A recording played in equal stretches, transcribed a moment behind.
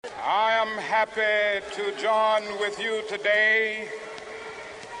I am happy to join with you today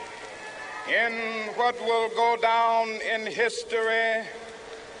in what will go down in history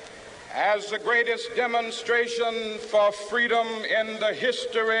as the greatest demonstration for freedom in the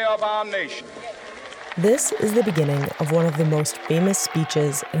history of our nation. This is the beginning of one of the most famous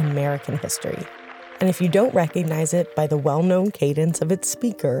speeches in American history. And if you don't recognize it by the well-known cadence of its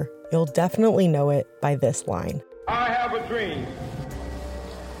speaker, you'll definitely know it by this line. I have a dream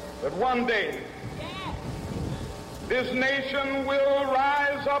that one day this nation will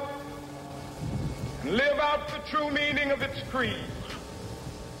rise up and live out the true meaning of its creed.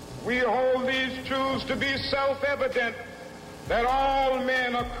 We hold these truths to be self-evident, that all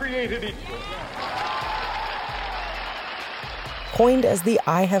men are created equal. Coined as the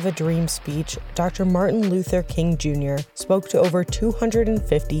I Have a Dream speech, Dr. Martin Luther King Jr. spoke to over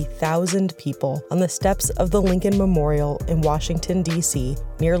 250,000 people on the steps of the Lincoln Memorial in Washington, D.C.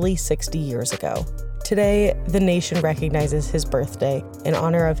 nearly 60 years ago. Today, the nation recognizes his birthday in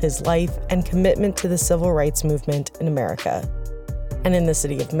honor of his life and commitment to the civil rights movement in America. And in the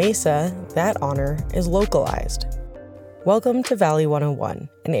city of Mesa, that honor is localized. Welcome to Valley 101,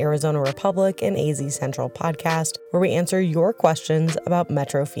 an Arizona Republic and AZ Central podcast where we answer your questions about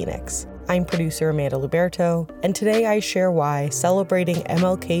Metro Phoenix. I'm producer Amanda Luberto, and today I share why celebrating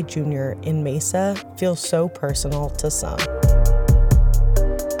MLK Jr. in Mesa feels so personal to some.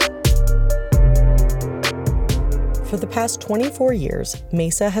 For the past 24 years,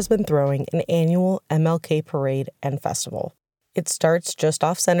 Mesa has been throwing an annual MLK parade and festival. It starts just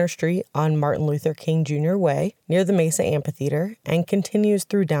off Center Street on Martin Luther King Jr. Way near the Mesa Amphitheater and continues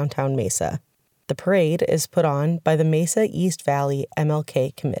through downtown Mesa. The parade is put on by the Mesa East Valley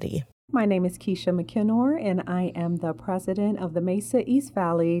MLK Committee. My name is Keisha McKinnor, and I am the president of the Mesa East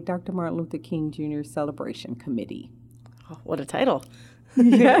Valley Dr. Martin Luther King Jr. Celebration Committee. Oh, what a title.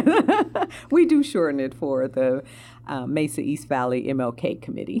 Yeah. We do shorten it for the Mesa East Valley MLK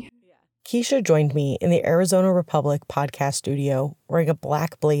Committee. Keisha joined me in the Arizona Republic podcast studio wearing a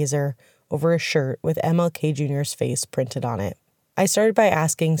black blazer over a shirt with MLK Jr.'s face printed on it. I started by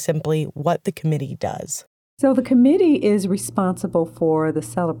asking simply what the committee does. So the committee is responsible for the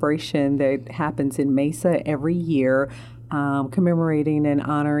celebration that happens in Mesa every year, commemorating and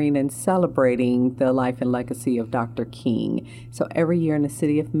honoring and celebrating the life and legacy of Dr. King. So every year in the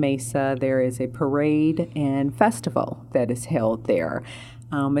city of Mesa, there is a parade and festival that is held there.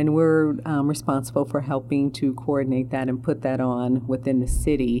 And we're responsible for helping to coordinate that and put that on within the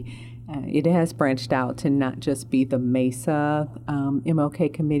city. It has branched out to not just be the Mesa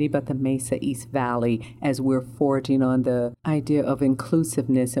MLK Committee, but the Mesa East Valley, as we're forging on the idea of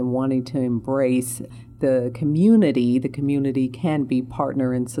inclusiveness and wanting to embrace the community. The community can be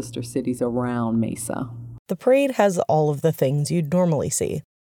partner and sister cities around Mesa. The parade has all of the things you'd normally see.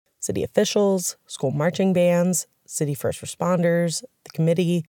 City officials, school marching bands, city first responders, the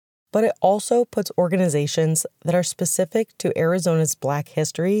committee, but it also puts organizations that are specific to Arizona's Black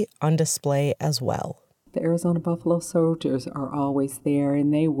history on display as well. The Arizona Buffalo Soldiers are always there,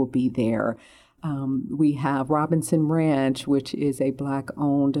 and they will be there. We have Robinson Ranch, which is a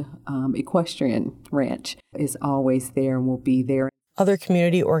Black-owned equestrian ranch, is always there and will be there. Other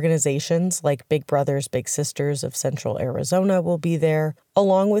community organizations like Big Brothers Big Sisters of Central Arizona will be there,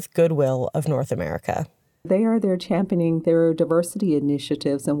 along with Goodwill of North America. They are there championing their diversity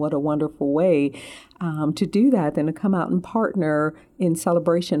initiatives, and what a wonderful way to do that than to come out and partner in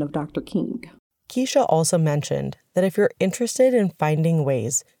celebration of Dr. King. Keisha also mentioned that if you're interested in finding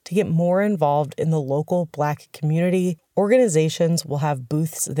ways to get more involved in the local Black community, organizations will have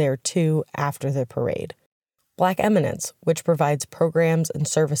booths there too after the parade. Black Eminence, which provides programs and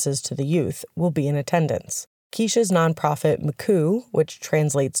services to the youth, will be in attendance. Keisha's nonprofit MCOO, which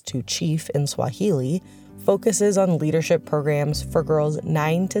translates to chief in Swahili, focuses on leadership programs for girls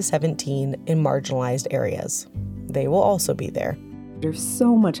 9 to 17 in marginalized areas. They will also be there. There's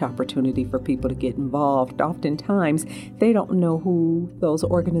so much opportunity for people to get involved. Oftentimes, they don't know who those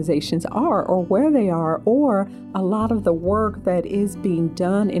organizations are or where they are, or a lot of the work that is being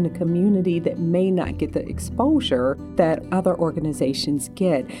done in a community that may not get the exposure that other organizations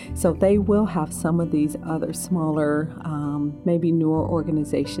get. So they will have some of these other smaller, maybe newer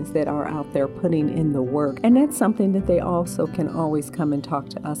organizations that are out there putting in the work. And that's something that they also can always come and talk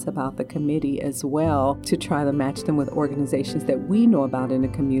to us about, the committee as well, to try to match them with organizations that we know about in the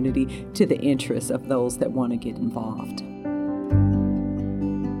community to the interests of those that want to get involved.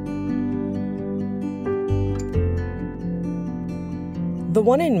 The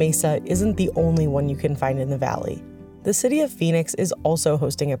one in Mesa isn't the only one you can find in the valley. The city of Phoenix is also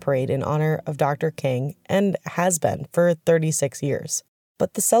hosting a parade in honor of Dr. King and has been for 36 years.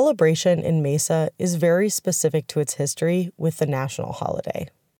 But the celebration in Mesa is very specific to its history with the national holiday.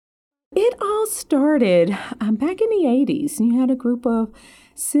 It all started back in the 80s. You had a group of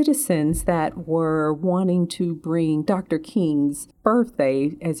citizens that were wanting to bring Dr. King's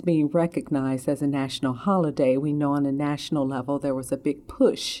birthday as being recognized as a national holiday. We know on a national level there was a big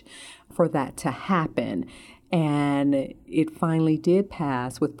push for that to happen. And it finally did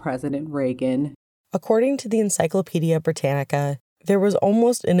pass with President Reagan. According to the Encyclopedia Britannica, there was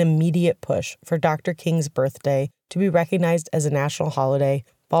almost an immediate push for Dr. King's birthday to be recognized as a national holiday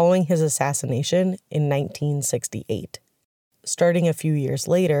following his assassination in 1968. Starting a few years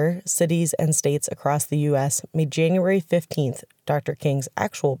later, cities and states across the U.S. made January 15th, Dr. King's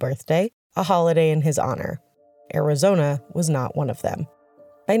actual birthday, a holiday in his honor. Arizona was not one of them.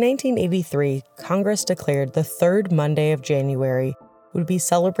 By 1983, Congress declared the third Monday of January would be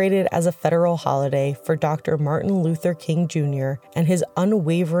celebrated as a federal holiday for Dr. Martin Luther King Jr. and his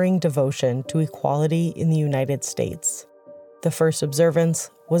unwavering devotion to equality in the United States. The first observance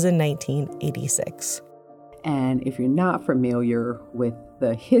was in 1986. And if you're not familiar with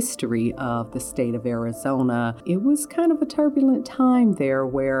the history of the state of Arizona, it was kind of a turbulent time there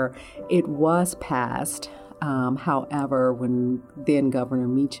where it was passed. However, when then Governor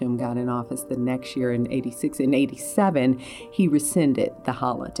Meacham got in office the next year in 87, he rescinded the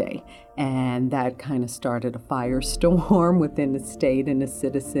holiday. And that kind of started a firestorm within the state and the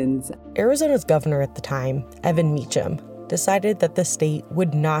citizens. Arizona's governor at the time, Evan Meacham, decided that the state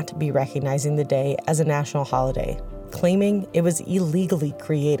would not be recognizing the day as a national holiday, claiming it was illegally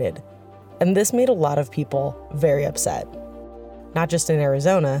created. And this made a lot of people very upset. Not just in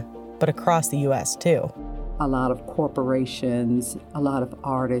Arizona, but across the U.S. too. A lot of corporations, a lot of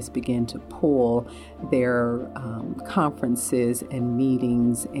artists began to pull their conferences and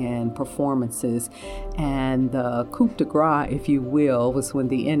meetings and performances. And the coup de grace, if you will, was when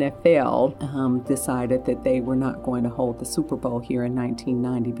the NFL decided that they were not going to hold the Super Bowl here in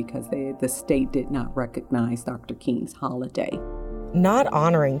 1990 because the state did not recognize Dr. King's holiday. Not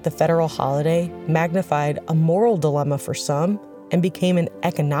honoring the federal holiday magnified a moral dilemma for some and became an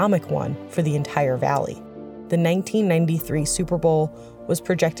economic one for the entire valley. The 1993 Super Bowl was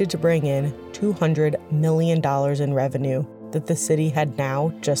projected to bring in $200 million in revenue that the city had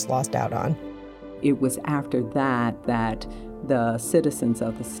now just lost out on. It was after that the citizens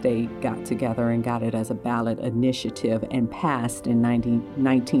of the state got together and got it as a ballot initiative and passed in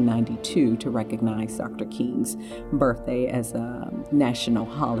 1992 to recognize Dr. King's birthday as a national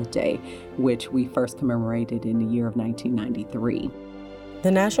holiday, which we first commemorated in the year of 1993. The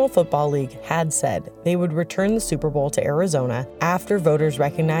National Football League had said they would return the Super Bowl to Arizona after voters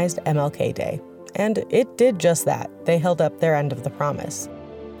recognized MLK Day. And it did just that. They held up their end of the promise.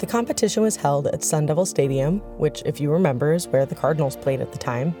 The competition was held at Sun Devil Stadium, which, if you remember, is where the Cardinals played at the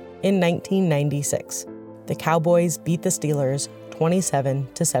time, in 1996. The Cowboys beat the Steelers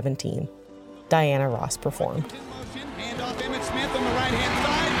 27-17. Diana Ross performed. Handoff Emmitt Smith on the right-hand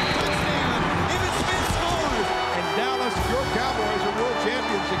side. Touchdown! Emmitt Smith scores! And Dallas, your Cowboys are world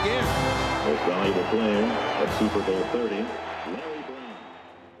champions again. Most valuable player at Super Bowl 30, Larry Brown.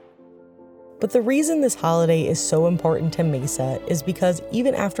 But the reason this holiday is so important to Mesa is because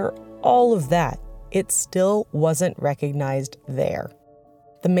even after all of that, it still wasn't recognized there.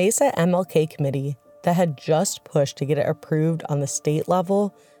 The Mesa MLK Committee that had just pushed to get it approved on the state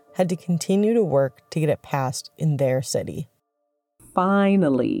level had to continue to work to get it passed in their city.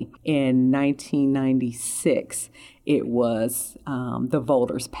 Finally, in 1996, it was the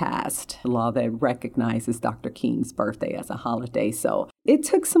voters passed a law that recognizes Dr. King's birthday as a holiday. So it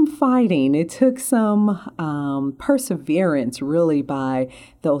took some fighting. It took some perseverance, really, by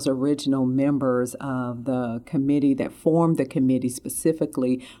those original members of the committee that formed the committee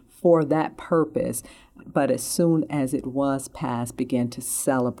specifically for that purpose. But as soon as it was passed, began to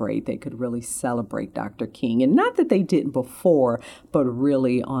celebrate. They could really celebrate Dr. King. And not that they didn't before, but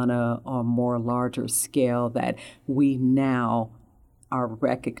really on a more larger scale that we now are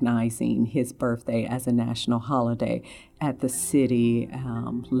recognizing his birthday as a national holiday at the city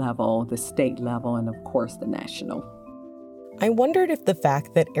level, the state level, and of course the national. I wondered if the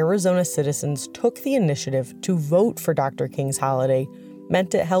fact that Arizona citizens took the initiative to vote for Dr. King's holiday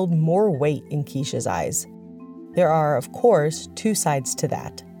meant it held more weight in Keisha's eyes. There are, of course, two sides to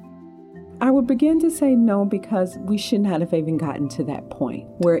that. I would begin to say no, because we should not have even gotten to that point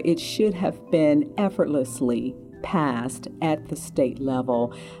where it should have been effortlessly passed at the state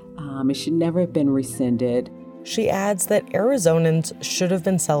level. It should never have been rescinded. She adds that Arizonans should have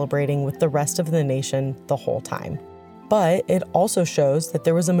been celebrating with the rest of the nation the whole time. But it also shows that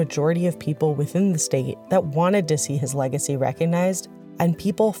there was a majority of people within the state that wanted to see his legacy recognized and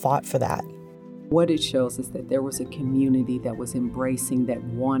people fought for that. What it shows is that there was a community that was embracing, that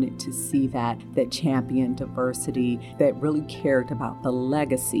wanted to see that championed diversity, that really cared about the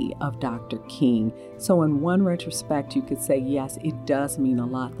legacy of Dr. King. So in one retrospect, you could say, yes, it does mean a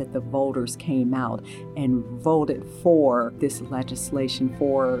lot that the voters came out and voted for this legislation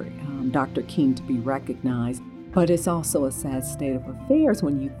for Dr. King to be recognized. But it's also a sad state of affairs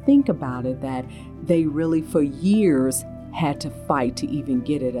when you think about it, that they really for years had to fight to even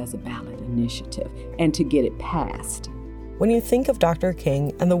get it as a ballot initiative and to get it passed. When you think of Dr.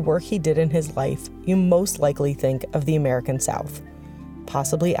 King and the work he did in his life, you most likely think of the American South,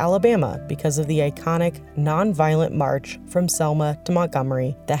 possibly Alabama because of the iconic nonviolent march from Selma to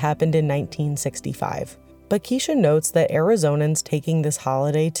Montgomery that happened in 1965. But Keisha notes that Arizonans taking this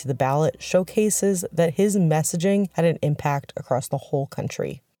holiday to the ballot showcases that his messaging had an impact across the whole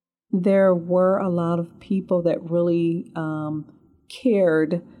country. There were a lot of people that really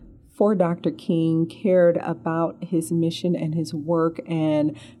cared for Dr. King, cared about his mission and his work,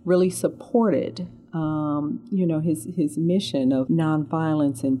 and really supported, his mission of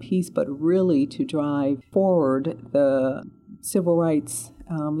nonviolence and peace, but really to drive forward the civil rights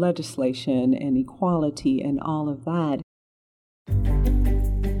legislation and equality and all of that.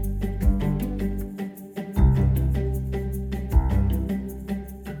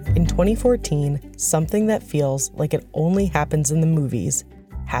 In 2014, something that feels like it only happens in the movies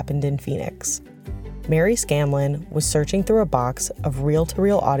happened in Phoenix. Mary Scanlon was searching through a box of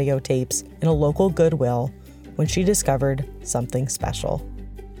reel-to-reel audio tapes in a local Goodwill when she discovered something special.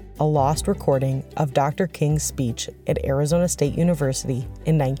 A lost recording of Dr. King's speech at Arizona State University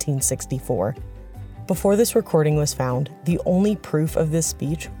in 1964. Before this recording was found, the only proof of this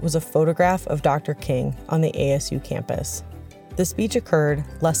speech was a photograph of Dr. King on the ASU campus. The speech occurred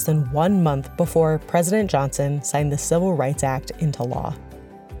less than 1 month before President Johnson signed the Civil Rights Act into law.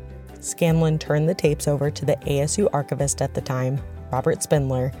 Scanlon turned the tapes over to the ASU archivist at the time, Robert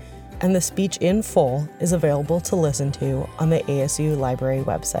Spindler, and the speech in full is available to listen to on the ASU Library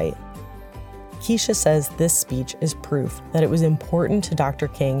website. Keisha says this speech is proof that it was important to Dr.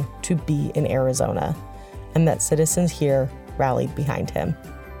 King to be in Arizona, and that citizens here rallied behind him.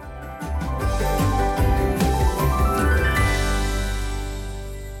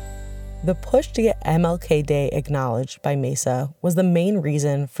 The push to get MLK Day acknowledged by Mesa was the main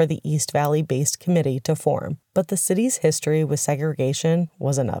reason for the East Valley-based committee to form, but the city's history with segregation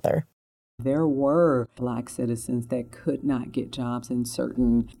was another. There were Black citizens that could not get jobs in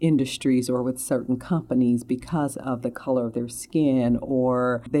certain industries or with certain companies because of the color of their skin,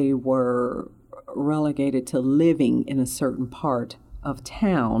 or they were relegated to living in a certain part of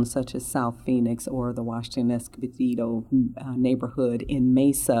town, such as South Phoenix or the Washington Escondido neighborhood in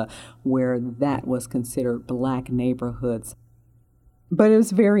Mesa, where that was considered Black neighborhoods. But it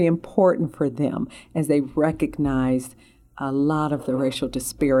was very important for them as they recognized a lot of the racial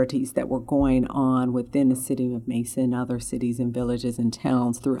disparities that were going on within the city of Mesa and other cities and villages and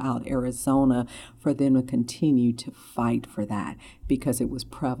towns throughout Arizona, for them to continue to fight for that because it was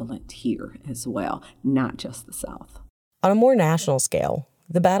prevalent here as well, not just the South. On a more national scale,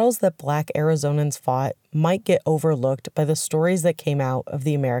 the battles that Black Arizonans fought might get overlooked by the stories that came out of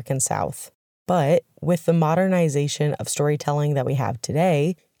the American South. But with the modernization of storytelling that we have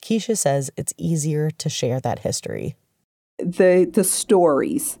today, Keisha says it's easier to share that history. The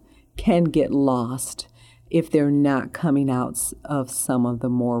stories can get lost if they're not coming out of some of the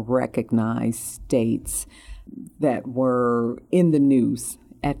more recognized states that were in the news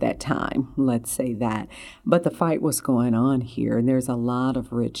at that time, let's say that. But the fight was going on here, and there's a lot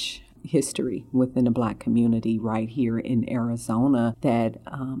of rich history within the Black community right here in Arizona that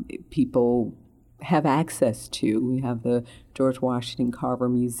people have access to. We have the George Washington Carver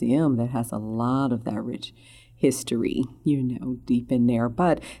Museum that has a lot of that rich history, deep in there.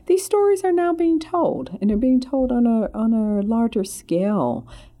 But these stories are now being told, and they're being told on a larger scale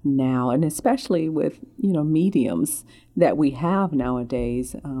now, and especially with mediums that we have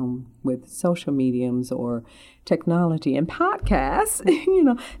nowadays, with social mediums or technology and podcasts.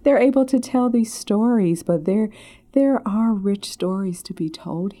 They're able to tell these stories, but there are rich stories to be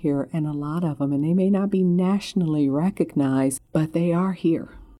told here, and a lot of them, and they may not be nationally recognized, but they are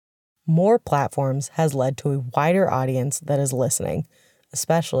here. More platforms has led to a wider audience that is listening,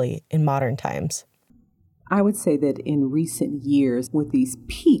 especially in modern times. I would say that in recent years, with these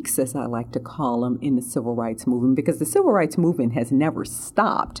peaks, as I like to call them, in the civil rights movement, because the civil rights movement has never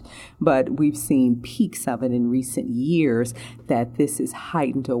stopped, but we've seen peaks of it in recent years, that this is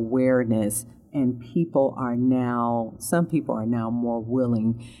heightened awareness, and some people are now more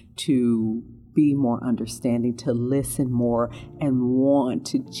willing to be more understanding, to listen more, and want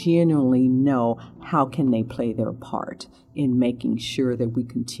to genuinely know how can they play their part in making sure that we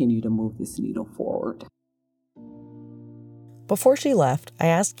continue to move this needle forward. Before she left, I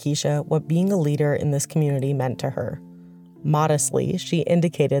asked Keisha what being a leader in this community meant to her. Modestly, she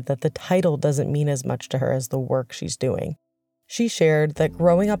indicated that the title doesn't mean as much to her as the work she's doing. She shared that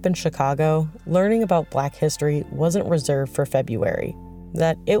growing up in Chicago, learning about Black history wasn't reserved for February,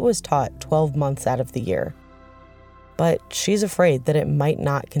 that it was taught 12 months out of the year. But she's afraid that it might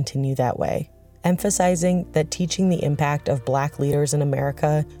not continue that way, emphasizing that teaching the impact of Black leaders in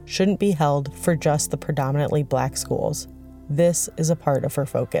America shouldn't be held for just the predominantly Black schools. This is a part of her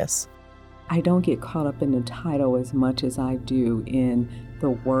focus. I don't get caught up in the title as much as I do in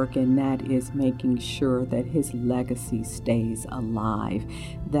the work, and that is making sure that his legacy stays alive,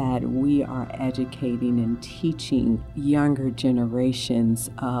 that we are educating and teaching younger generations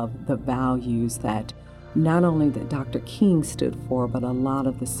of the values that not only that Dr. King stood for, but a lot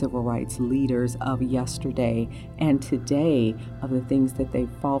of the civil rights leaders of yesterday and today, of the things that they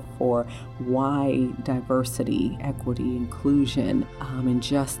fought for, why diversity, equity, inclusion, and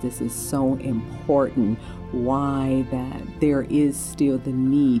justice is so important, why that there is still the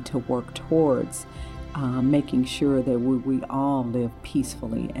need to work towards making sure that we all live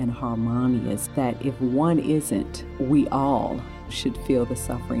peacefully and harmonious, that if one isn't, we all should feel the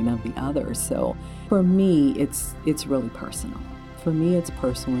suffering of the other. So for me, it's really personal. For me, it's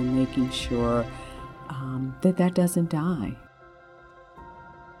personal in making sure that doesn't die.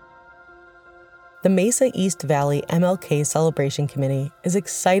 The Mesa East Valley MLK Celebration Committee is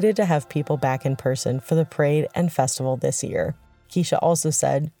excited to have people back in person for the parade and festival this year. Keisha also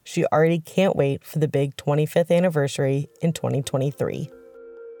said she already can't wait for the big 25th anniversary in 2023.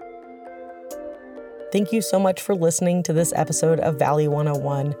 Thank you so much for listening to this episode of Valley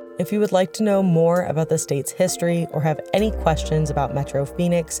 101. If you would like to know more about the state's history or have any questions about Metro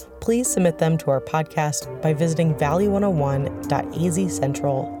Phoenix, please submit them to our podcast by visiting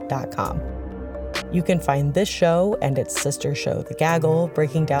valley101.azcentral.com. You can find this show and its sister show, The Gaggle,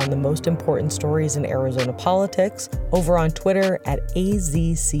 breaking down the most important stories in Arizona politics, over on Twitter at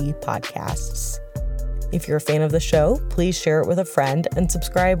AZC Podcasts. If you're a fan of the show, please share it with a friend and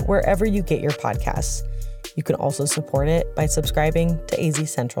subscribe wherever you get your podcasts. You can also support it by subscribing to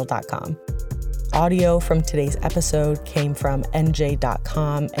azcentral.com. Audio from today's episode came from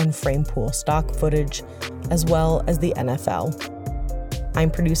NJ.com and Framepool stock footage, as well as the NFL. I'm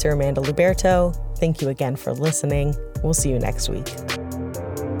producer Amanda Luberto. Thank you again for listening. We'll see you next week.